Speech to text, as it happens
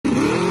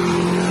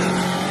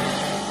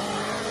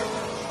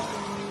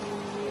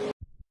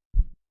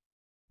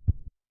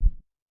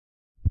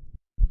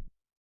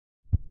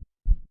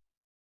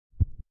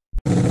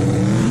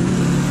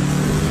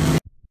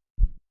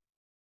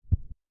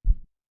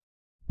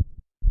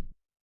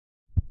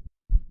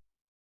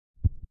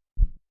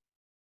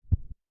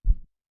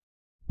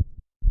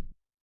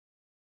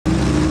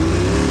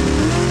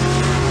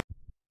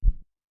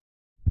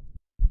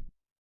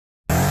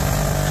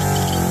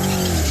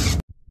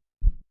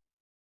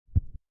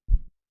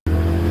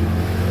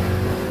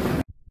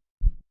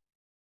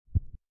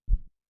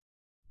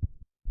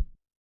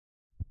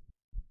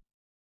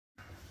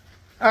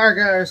Alright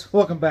guys,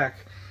 welcome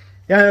back.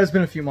 Yeah, it's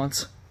been a few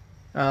months.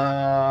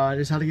 I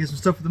just had to get some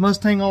stuff with the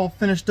Mustang all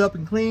finished up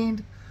and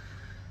cleaned.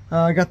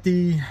 I got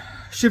the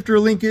shifter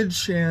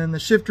linkage and the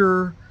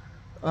shifter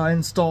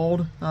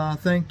installed.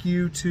 Thank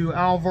you to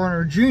Al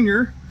Varner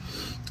Jr.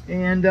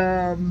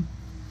 And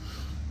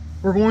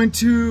we're going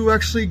to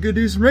actually go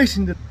do some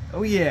racing today.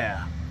 Oh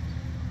yeah.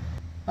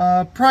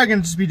 Probably going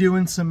to just be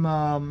doing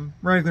some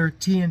regular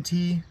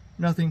TNT,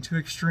 nothing too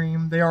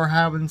extreme. They are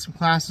having some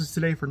classes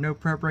today for no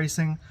prep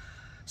racing.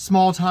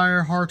 Small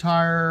tire, hard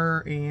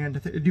tire, and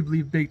I do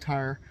believe big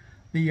tire.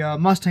 The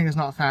Mustang is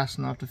not fast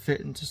enough to fit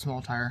into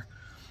small tire.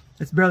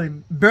 It's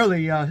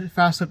barely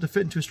fast enough to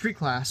fit into a street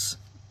class.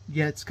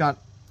 Yet it's got,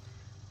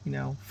 you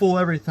know, full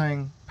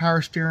everything: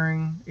 power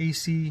steering,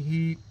 AC,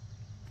 heat,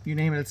 you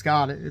name it, it's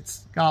got it.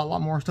 It's got a lot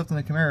more stuff than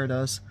the Camaro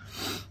does,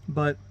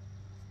 but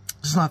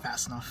it's not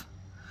fast enough.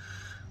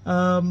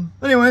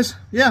 Anyways,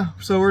 yeah,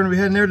 so we're gonna be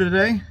heading there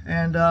today,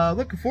 and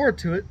looking forward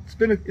to it. It's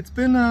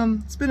been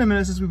a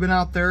minute since we've been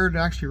out there to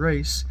actually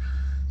race,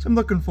 so I'm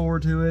looking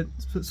forward to it.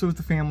 So with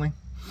the family.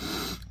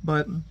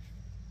 But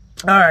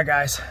all right,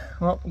 guys.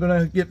 Well, I'm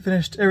gonna get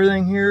finished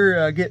everything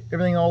here, get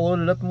everything all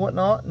loaded up and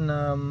whatnot, and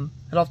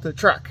head off to the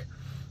track.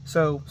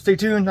 So stay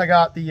tuned. I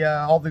got the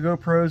all the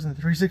GoPros and the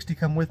 360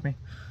 come with me.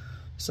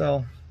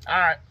 So all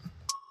right.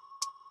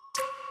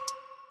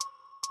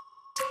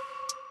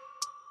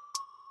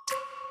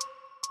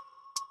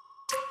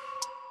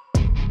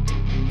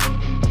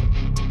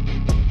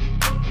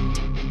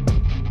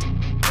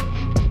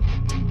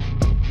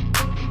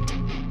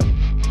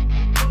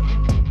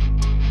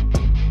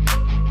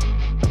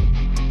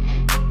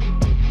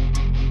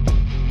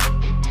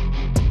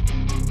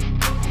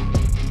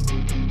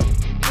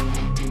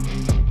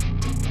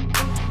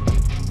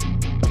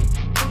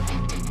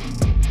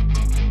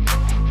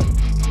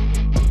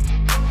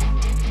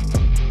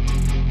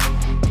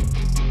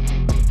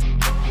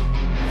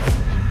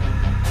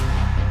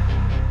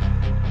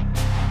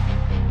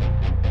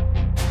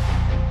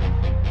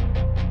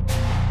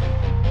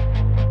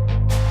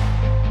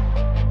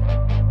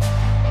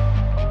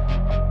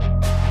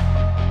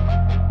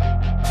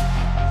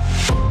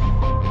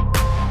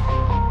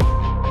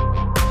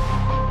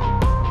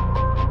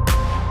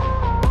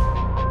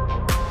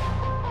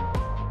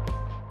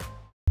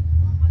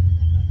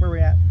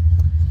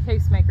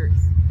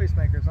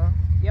 Pacemakers, huh?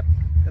 Yep.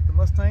 Got the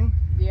Mustang?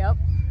 Yep.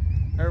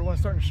 Everyone's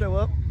starting to show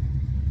up?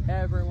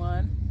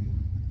 Everyone.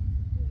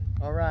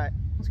 All right,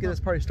 let's get this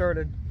party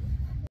started.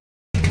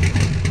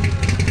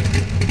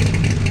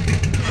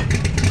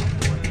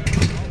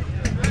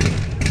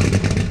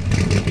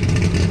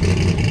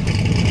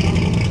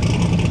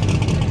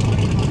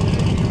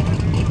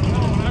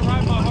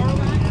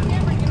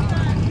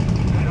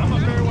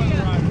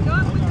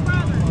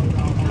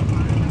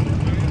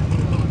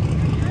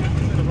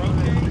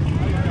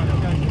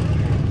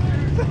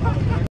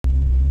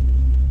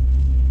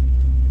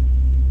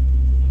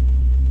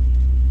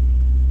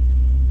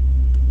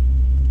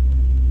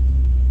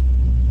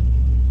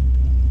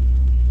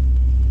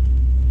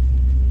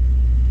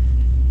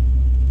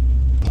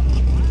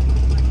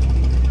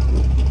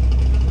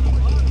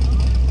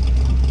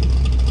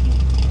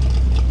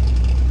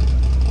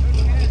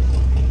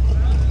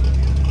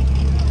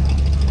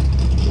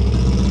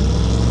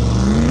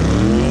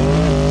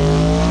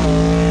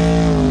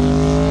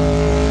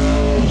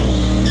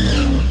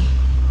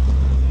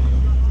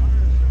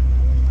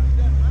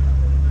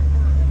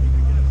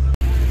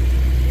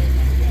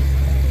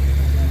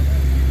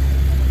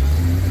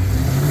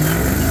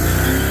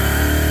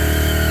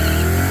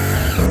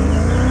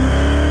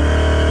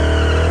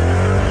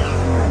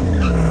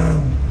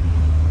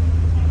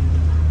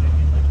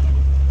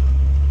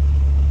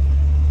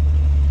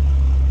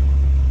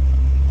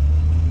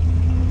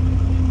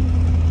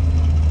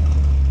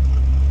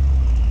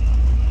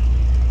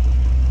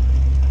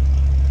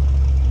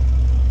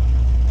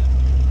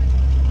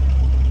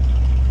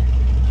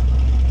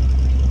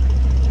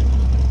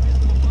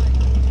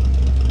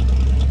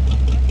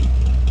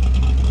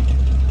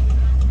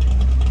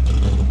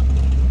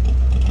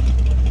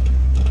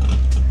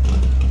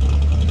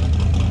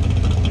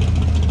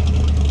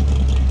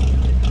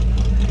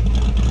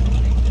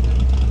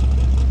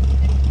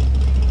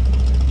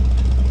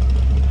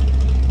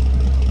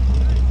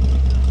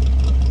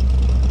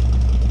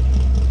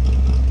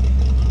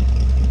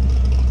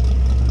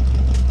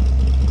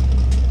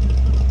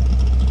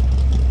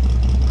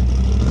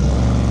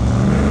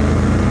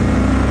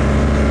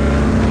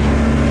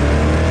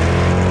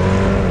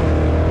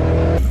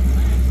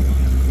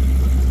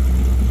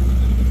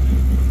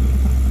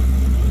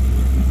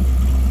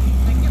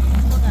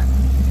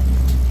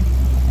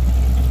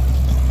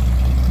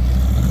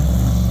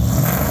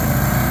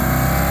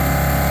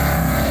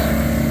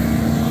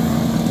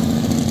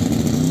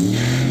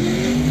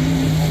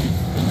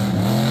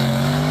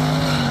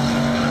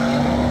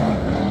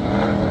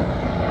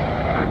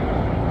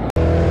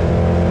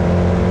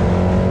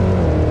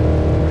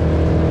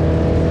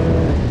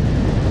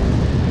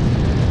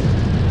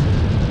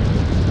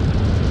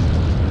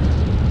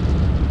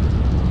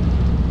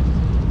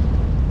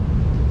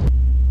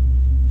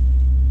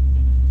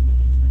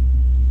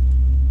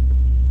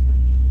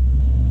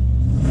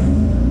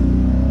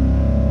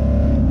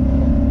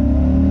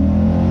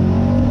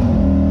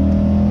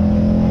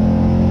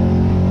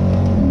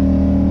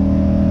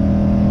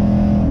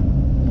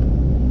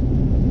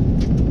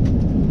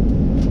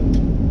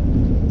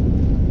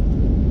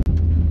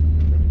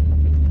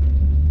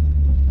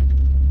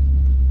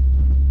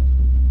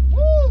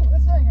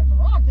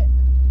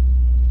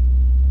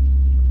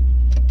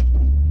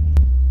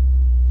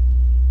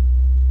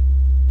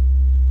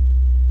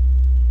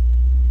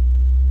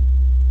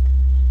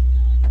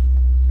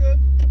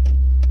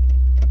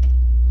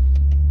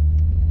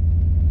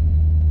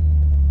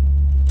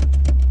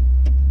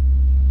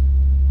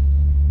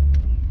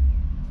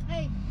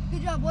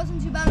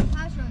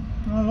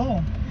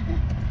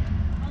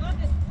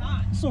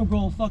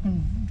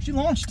 she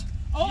launched.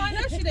 Oh, I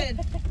know she did.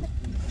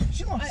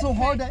 She launched so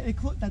hard that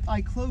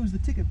I closed the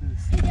ticket booth.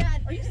 Hey,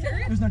 Dad. Are you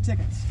serious? There's no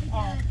tickets. Hey,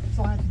 Dad.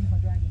 So I had to use my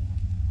dragging.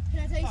 Can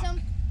I tell you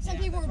something? Some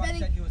people were betting. I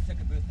said you was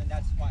ticket booth, and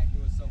that's why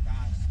he was so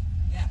fast.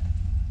 Yeah.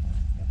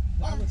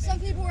 Some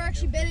people were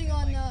actually betting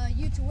on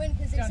you to win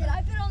because they said,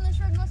 I bet on this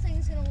red Mustang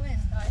is going to win.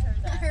 I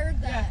heard that. I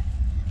heard that.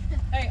 Yeah.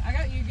 Hey, I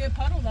got you a good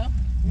puddle though.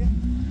 Yeah.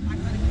 I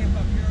kind of came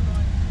up here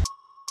going.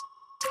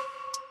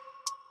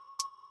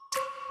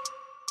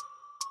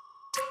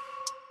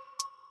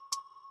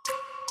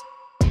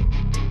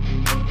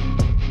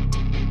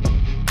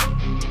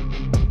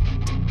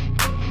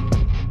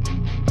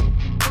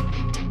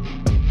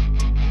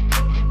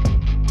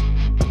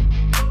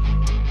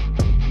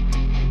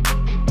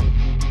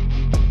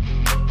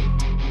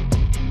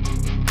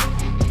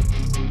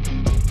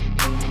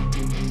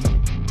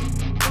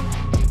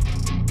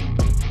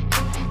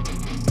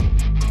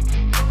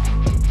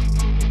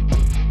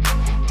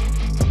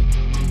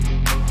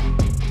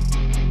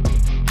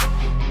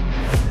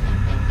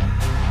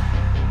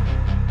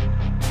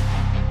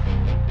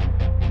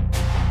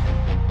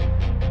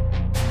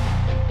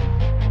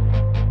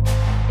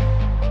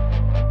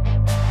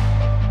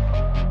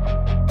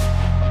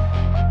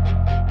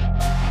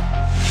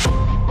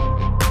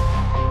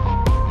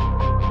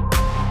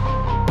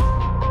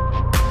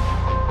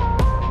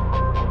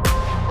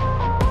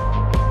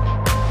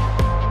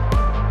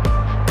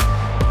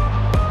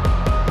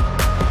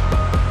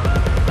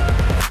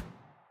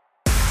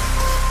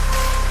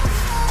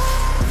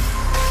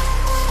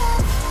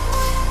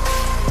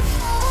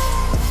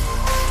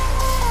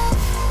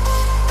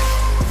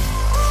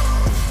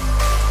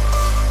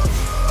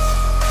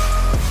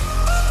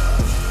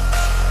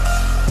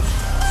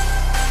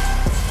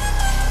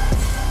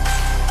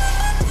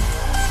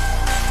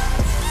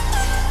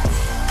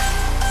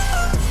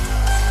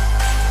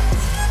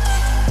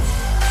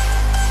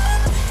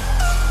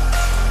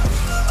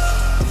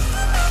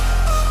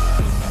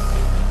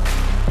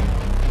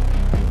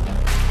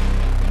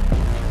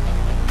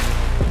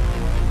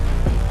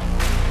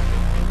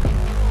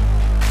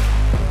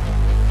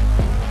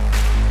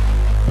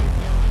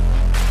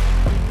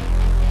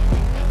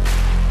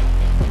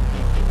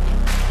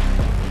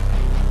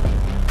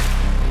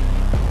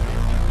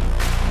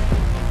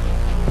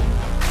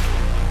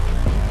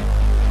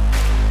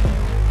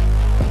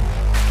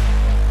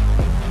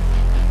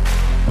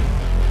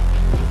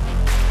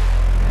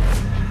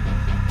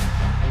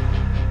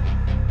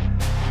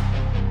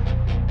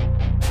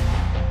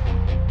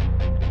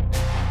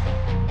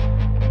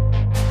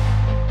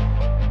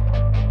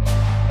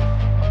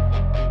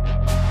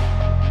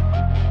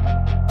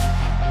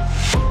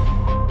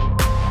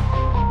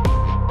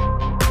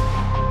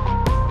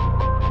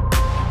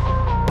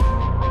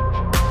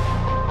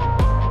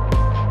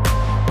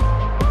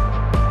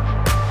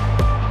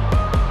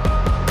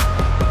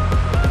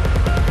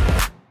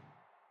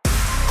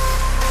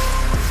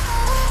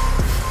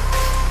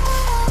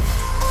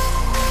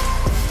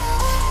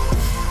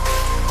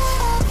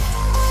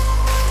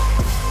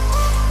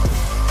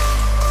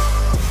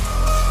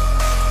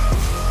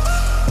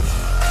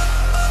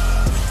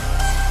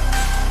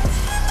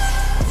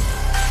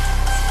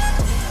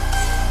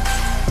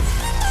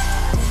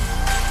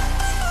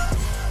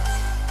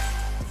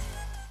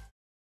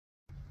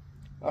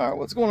 Alright,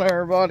 what's going on,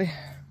 everybody?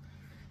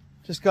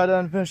 Just got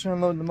done finishing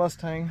unloading the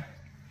Mustang.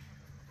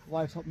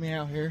 Wife's helping me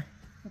out here.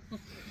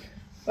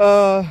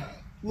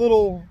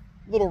 Little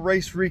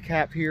race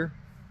recap here.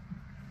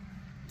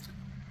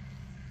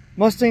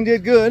 Mustang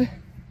did good.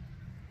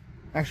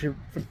 Actually,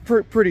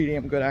 pretty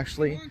damn good,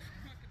 actually.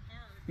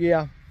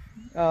 Yeah.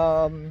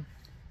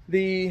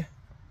 The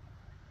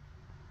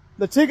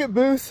ticket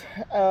booth,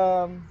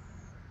 where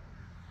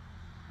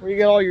you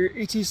get all your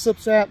ET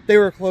slips at, they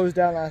were closed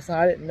down last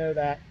night. I didn't know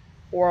that,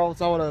 or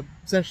else I would have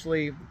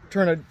essentially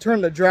turned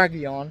the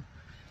draggy on.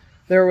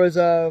 There was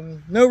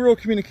no real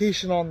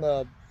communication on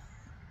the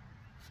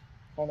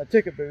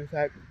ticket booth.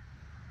 It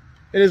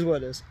is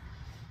what it is.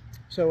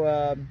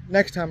 So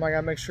next time I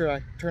gotta make sure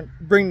I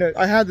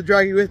I had the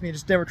draggy with me,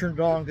 just never turned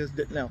it on because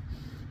didn't know.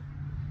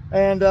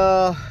 And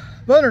but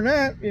other than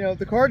that, you know,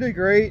 the car did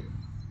great.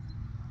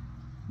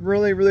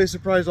 Really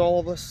surprised all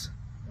of us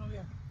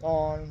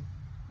on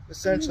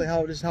essentially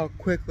how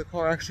quick the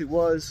car actually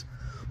was,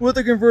 with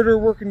the converter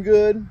working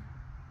good.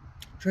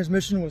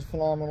 Transmission was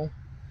phenomenal.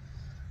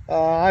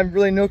 I have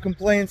really no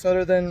complaints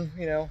other than,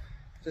 you know,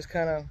 just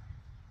kind of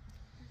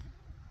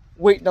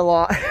waiting a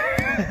lot.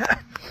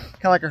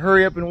 Kind of like a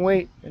hurry up and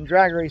wait in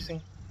drag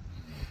racing.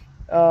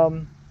 Yeah,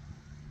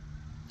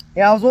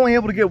 I was only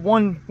able to get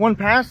one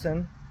pass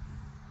in.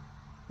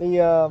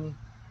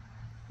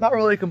 Not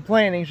really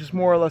complaining, just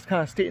more or less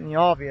kind of stating the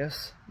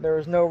obvious. There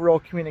was no real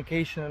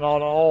communication at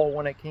all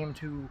when it came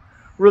to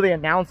really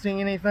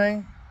announcing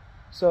anything.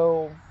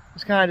 So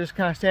just kind of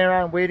standing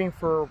around waiting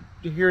to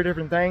hear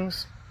different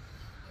things.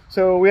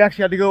 So we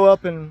actually had to go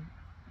up and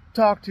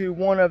talk to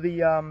one of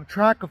the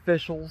track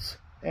officials,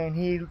 and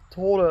he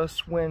told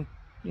us when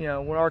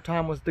our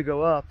time was to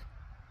go up.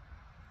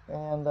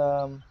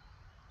 And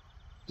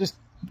just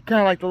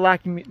kind of like the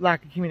lack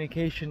of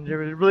communication. There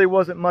really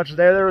wasn't much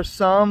there. There was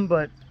some,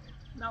 but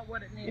Not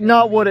what it needed.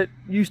 not what it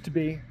used to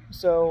be.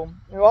 So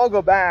I'll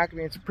go back. I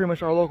mean, it's pretty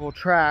much our local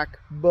track,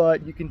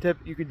 but you could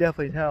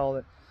definitely tell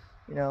that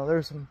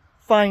there's some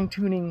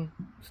fine-tuning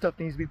stuff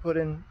needs to be put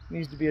in,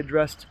 needs to be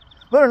addressed.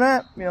 But other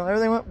than that,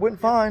 everything went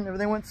fine.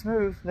 Everything went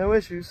smooth. No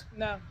issues.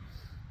 No.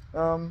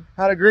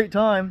 Had a great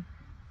time.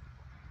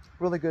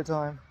 Really good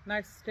time.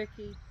 Nice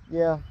sticky.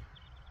 Yeah.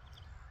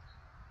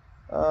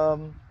 I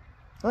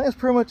think that's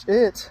pretty much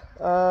it.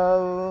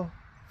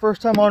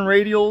 First time on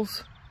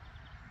radials,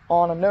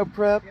 on a no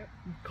prep. Yep.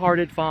 Car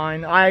did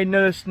fine. I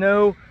noticed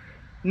no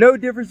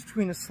difference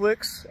between the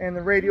slicks and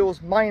the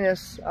radials,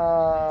 minus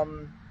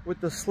with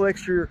the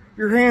slicks your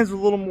hands are a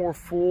little more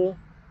full.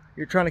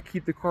 You're trying to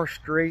keep the car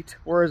straight,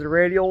 whereas the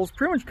radials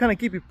pretty much kind of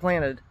keep you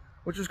planted,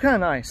 which is kind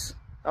of nice.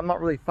 I'm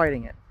not really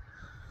fighting it.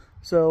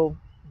 So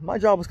my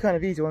job was kind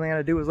of easy. One thing I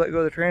had to do was let go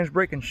of the trans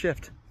brake and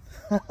shift.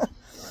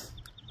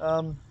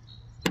 Trying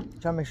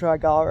to make sure I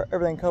got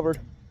everything covered.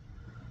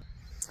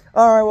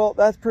 Alright, well,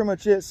 that's pretty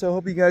much it. So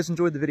hope you guys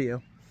enjoyed the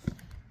video.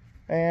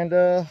 And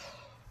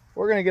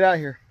we're going to get out of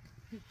here.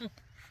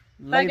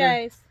 Bye,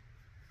 guys.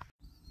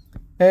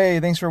 Hey,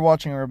 thanks for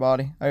watching,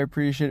 everybody. I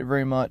appreciate it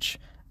very much.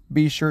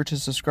 Be sure to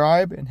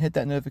subscribe and hit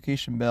that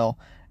notification bell.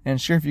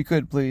 And share if you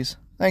could, please.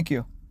 Thank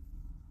you.